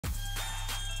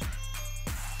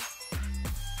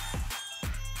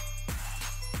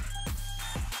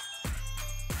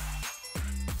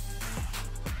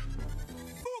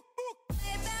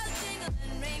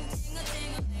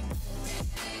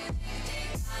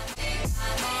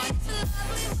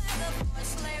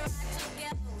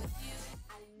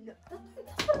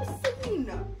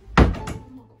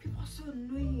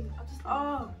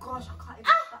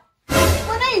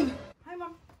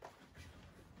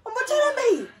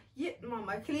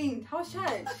I cleaned. How was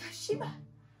church? Shiba.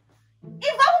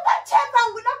 If I would not check,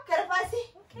 I would not get a fussy.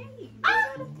 Okay.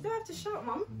 You don't have to shout,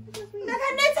 Mum.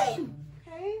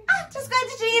 Okay. Just going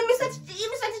to you, Mr.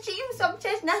 Some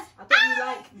chestnuts. I thought you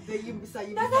like the you.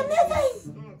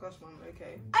 Oh my gosh, Mum.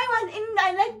 Okay.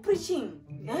 I like preaching.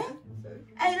 Yeah.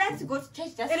 I like to go to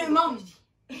church. Just Hey, Mum.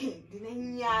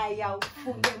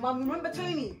 Mum, remember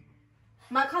Tony?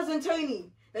 My cousin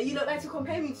Tony that you don't like to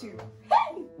compare me to.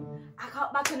 Hey, I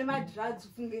got back into my drugs.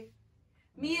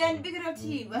 me and bigger of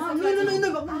tea. Mom,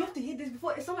 no, but Mom, you have to hear this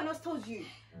before someone else tells you.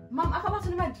 Mom, I got back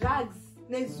into my drugs.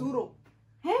 Nezuro.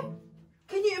 Hey?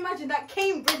 Can you imagine that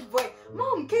Cambridge boy?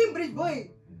 Mom, Cambridge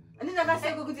boy. And then I got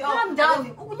said, calm down.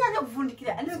 What happened?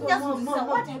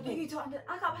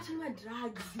 I got back into my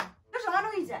drugs. That's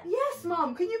Yes,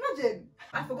 Mom. Can you imagine?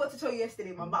 I forgot to tell you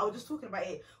yesterday, Mom, but I was just talking about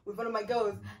it with one of my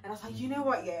girls, and I was like, you know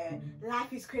what? Yeah,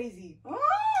 life is crazy.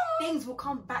 Things will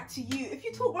come back to you if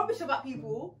you talk rubbish about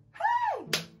people. Hey,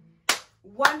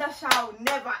 wonder shall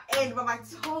never end. Mom, I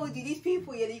told you, these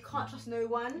people, yeah, you can't trust no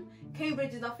one.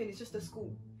 Cambridge is nothing. It's just a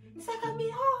school. It's like I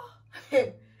mean,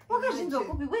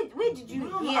 where did you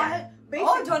Mom, hear?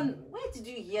 Hold on, where did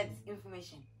you hear this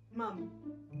information? Mom,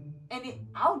 And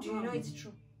how do you know it's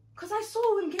true? because I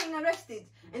saw him getting arrested,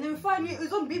 and then before I knew it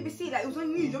was on BBC, like it was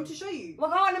on news. I want to show you.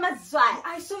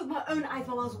 I saw it with my own eyes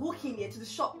while I was walking here to the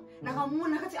shop. Then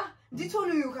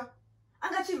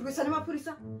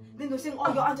they were saying,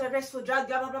 oh, you're under arrest for drugs,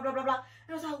 blah blah blah blah blah. And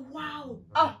I was like, wow,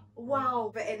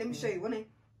 wow. But let me show you.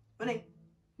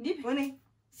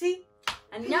 See?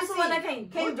 And Can you see?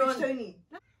 Cambridge Tony.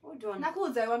 Hold on.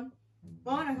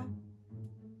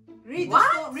 Read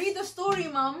the story,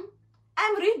 Mum.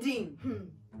 I'm reading.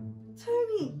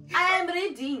 Tony. I am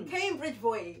reading. Cambridge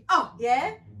boy. Oh.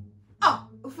 Yeah?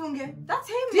 Ufunge. That's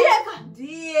him.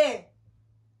 Dear.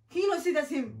 Can you not see that's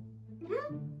him?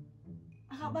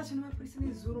 I got back to my person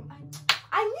in Zuru.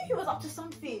 I knew he was up to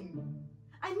something.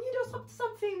 I knew he was up to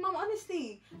something, Mum,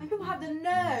 honestly. And people have the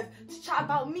nerve to chat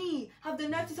about me. Have the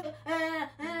nerve to say,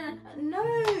 no.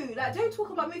 Like, don't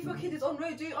talk about me if your kid is on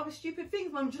road doing other stupid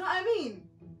things, Mum. Do you know what I mean?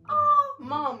 Oh,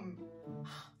 Mum.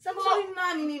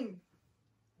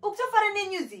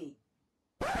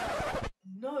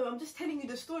 No, I'm just telling you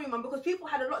the story, Mum, because people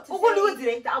had a lot to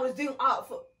say that I was doing art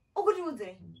for.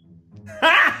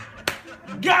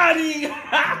 Got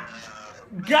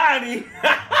it.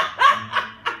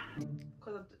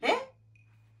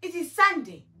 It is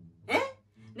Sunday.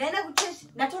 Naenda kuchurch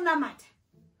natona mata.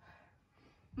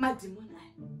 Madimona.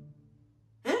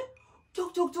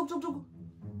 Tok.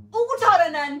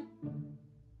 Ukuthaura nani?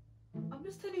 I'm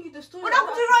just telling you the story.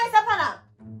 Unakutirwisa phana.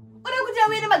 Unakuthi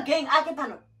wena magang akhe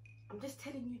phano. I'm just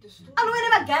telling you the story. Alwena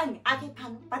magang akhe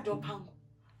phano badophango.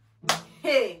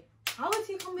 Hey, How is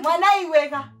he coming? Mwana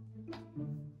iweka.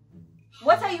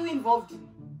 What are you involved in?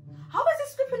 How is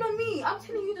he flipping on me? I'm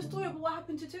telling you the story about what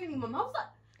happened to Tony, Mum. How's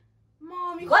that?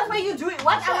 Mom, What were you doing?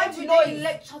 What I want to know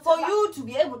is for you to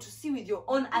be able to see with your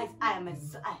own eyes. I am a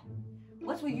eye.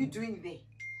 What were you doing there?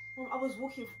 Mom, I was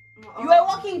walking. You were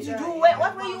walking to do where?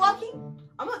 What were you walking?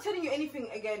 I'm not telling you anything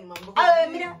again, Mum.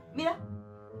 Mira,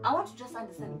 I want to just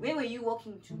understand. Where were you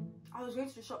walking to? I was going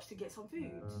to the shops to get some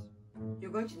food.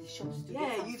 You're going to the shops to get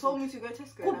Yeah, some you food. told me to go to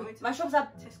Tesco. And I went to My shops are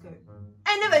Tesco.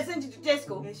 I never sent you to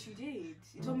Tesco. Yes, you did.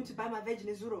 You told me to buy my veg in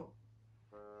Nezuro.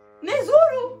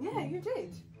 Nezuru? Yeah, you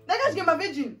did. That guy's got my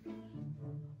virgin.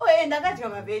 Oh, yeah, that guy's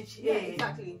got my veg. Yeah,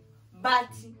 exactly. But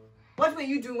what were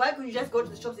you doing? Why couldn't you just go to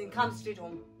the shops and come straight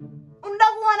home?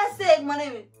 Undakuwana say, my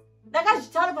name. That guy's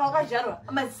telling me about Jaro.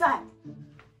 I'm a son.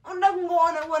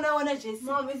 Undakuwana Jesse.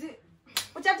 Mom, is it?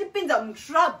 Which I depends on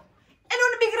shrub. And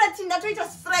on the big rat in that way to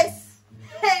stress.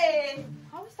 Hey.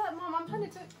 How is that, Mom? I'm trying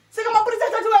to.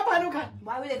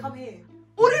 Why would they come here?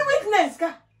 Uri witness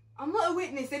ka? I'm not a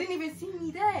witness. They didn't even see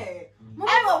me there. Mom,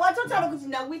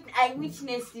 I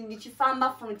witnessed in the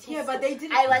Chifamba from Tesco. Yeah, but they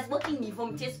didn't. I was working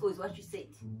from Tesco is what you said.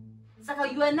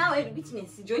 Saka, you are now a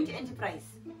witness, joint enterprise.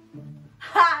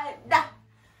 Ha! Da!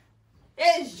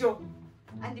 Ejo!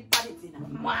 And the party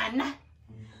man.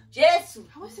 Jesus!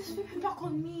 How is this flipping back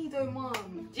on me though,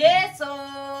 Mom?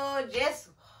 Jesus!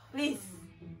 Please.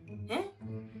 Eh?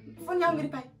 Phone yang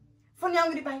pie. Phone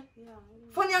yang pie.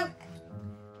 Phone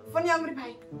yang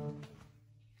pie.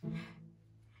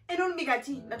 And don't make a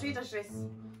tea, that way to stress.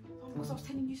 Because I was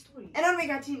telling you stories. And don't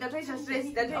make a tea, that way to stress.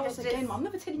 That way to stress. Again, Mom, I'm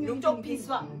never telling you Look anything to peace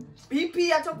again. one. BP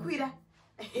at a quida.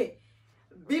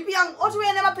 BP young also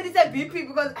we never put it at BP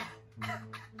because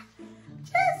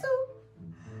Jesus.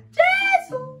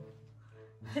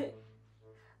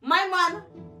 My man,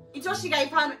 it's what she got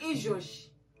pan is Josh.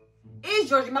 Is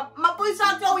Josh, my police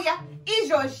out to ya, is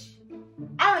Josh.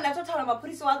 I want to tell my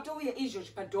police out to ya, is Josh,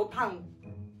 but don't pound.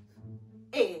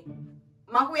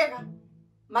 Makuyeka.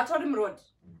 Matorim Road.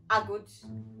 Good.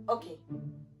 Okay.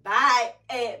 Bye.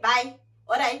 Bye.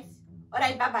 Alright.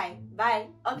 Alright, bye-bye. Bye.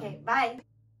 Okay, bye.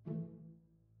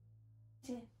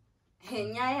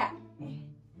 Nyaya.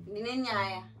 Ndine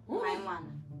nyaya. My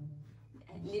mwana.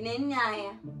 Ndine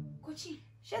nyaya. Kochi.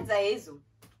 Shedza Hazel.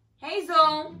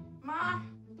 Hazel. Ma.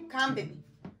 Come, baby.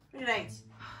 Right.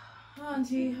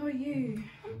 Auntie, how are you?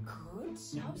 I'm good.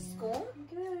 How's school?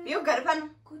 Good. You got it,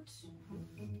 Good.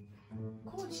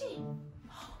 Kochi.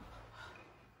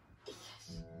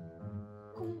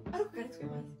 I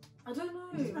don't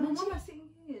know. My mom is sitting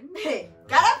here. Hey,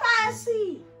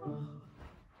 Garapasi.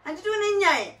 And you doing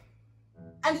nyaya.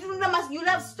 And you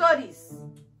love stories.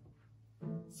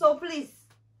 So please,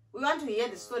 we want to hear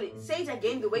the story. Say it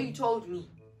again the way you told me.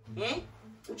 Eh?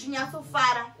 Uchinya so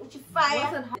far,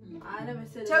 uchifire. I never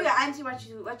said Tell it. your auntie what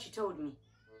you told me.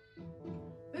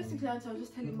 Basically, Auntie, I was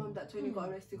just telling Mum that Tony got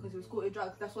arrested because he was caught with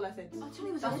drugs. That's all I said. Oh,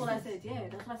 Tony was That's all I arrested? said. Yeah,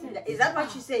 that's what I said. Is that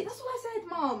what you said? That's what I said,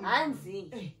 Mum.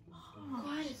 Anzi.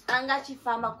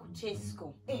 Angachifamba ku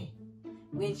Tesco.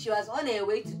 When she was on her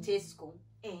way to Tesco,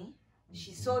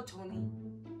 she saw Tony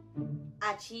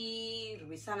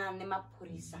achirwisana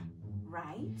nemapurisa.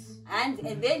 Right. And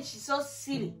then she saw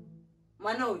Silly.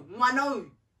 Mano.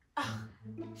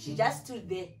 She just stood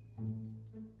there.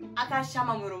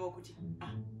 Akashama muromo kuti.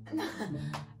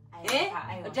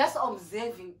 Just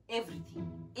observing everything.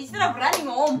 Instead of running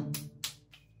home,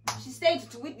 she stayed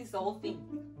to witness the whole thing.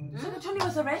 So Tony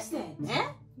was arrested? Eh?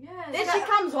 Yeah. Then she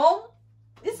comes home.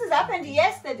 This has happened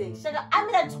yesterday. She got, I'm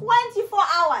in 24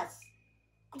 hours.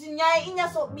 Kuti nyaya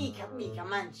inyaso mika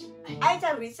manje.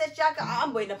 Aita research yaka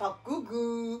amboenda pa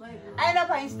Google. Aenda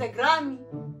pa Instagram.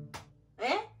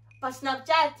 Pa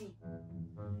Snapchat.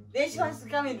 Then she wants to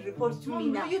come and report to me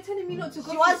now. You're telling me not to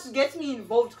go. She wants to get me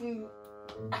involved. I'm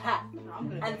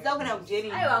gonna And it's not gonna be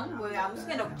Jerry. I'm just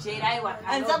gonna be Jade.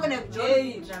 And it's not gonna be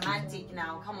Jerry. Dramatic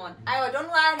now. Come on. Don't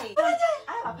worry.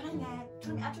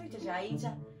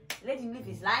 Let him live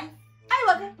his life.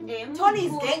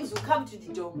 Tony's gangs will come to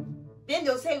the door. Then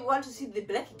they'll say, we want to see the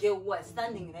black girl who was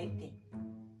standing right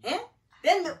there.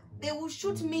 Then they will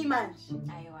shoot me, man.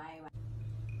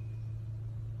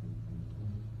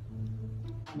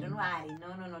 Don't worry.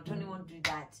 No. Tony won't do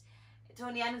that.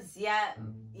 Tony Anuzia,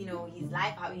 his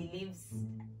life, how he lives.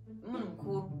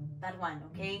 That one,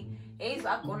 okay? He's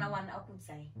a gonna one I could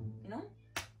say.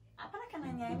 Apana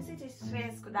kananya, I'm such a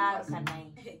stress kudaro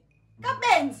kanai.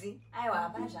 Kabenzi.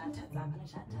 Apana shatata.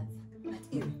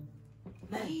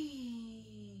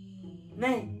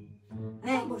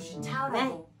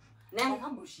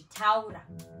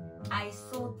 I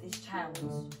saw this child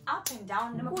up and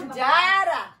down.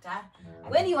 Kudara.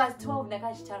 When he was 12,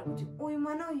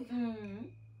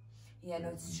 yeah, no,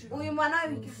 it's true.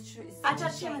 It's true. It's such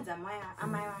a shame.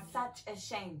 Such a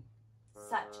shame.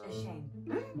 Such a shame.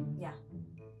 Yeah.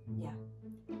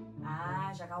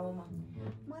 Jakaoma.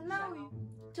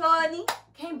 Tony,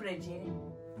 Cambridge.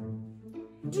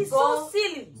 He's so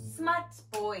silly. Smart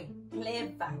boy.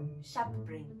 Clever. Sharp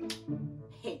brain.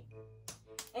 Hey.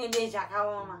 And then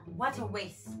Jakaoma. What a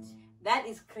waste. That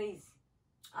is crazy.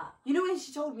 When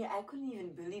she told me, I couldn't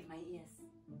even believe my ears.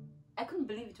 I couldn't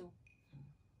believe it all.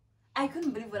 I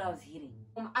couldn't believe what I was hearing.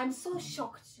 I'm so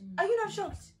shocked. Are you not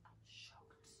shocked?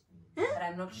 Huh? But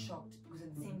I'm not shocked because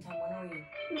at the same time, I know this.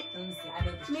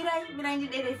 Mirai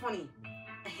need a funny.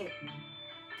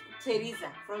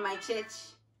 Teresa from my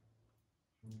church.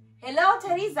 Hello,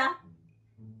 Teresa.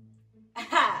 I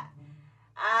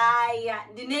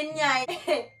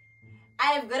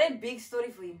have got a big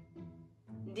story for you.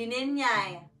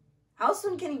 How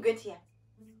soon can you get here?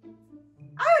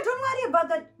 Don't worry about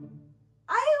that.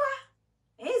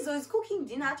 Hazel is cooking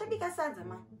dinner. Achabika sadza,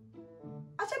 man.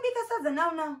 Achabika sadza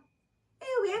now.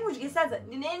 Hey, we ain't much sadza.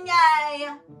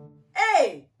 Dinenya.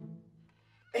 Hey.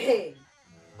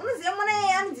 Unoziya mwana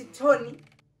yanzi Tony.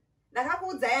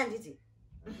 Ndakakuudza yanditi.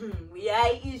 We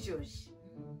are issues.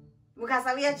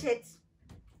 Mukasawia chat.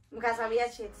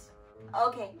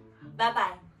 Okay.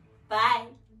 Bye.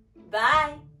 I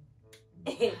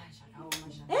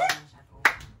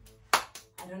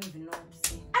don't even know what to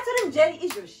say. I told him Jerry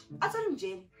issues. I told him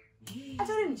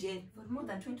Jerry. For more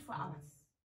than 24 hours.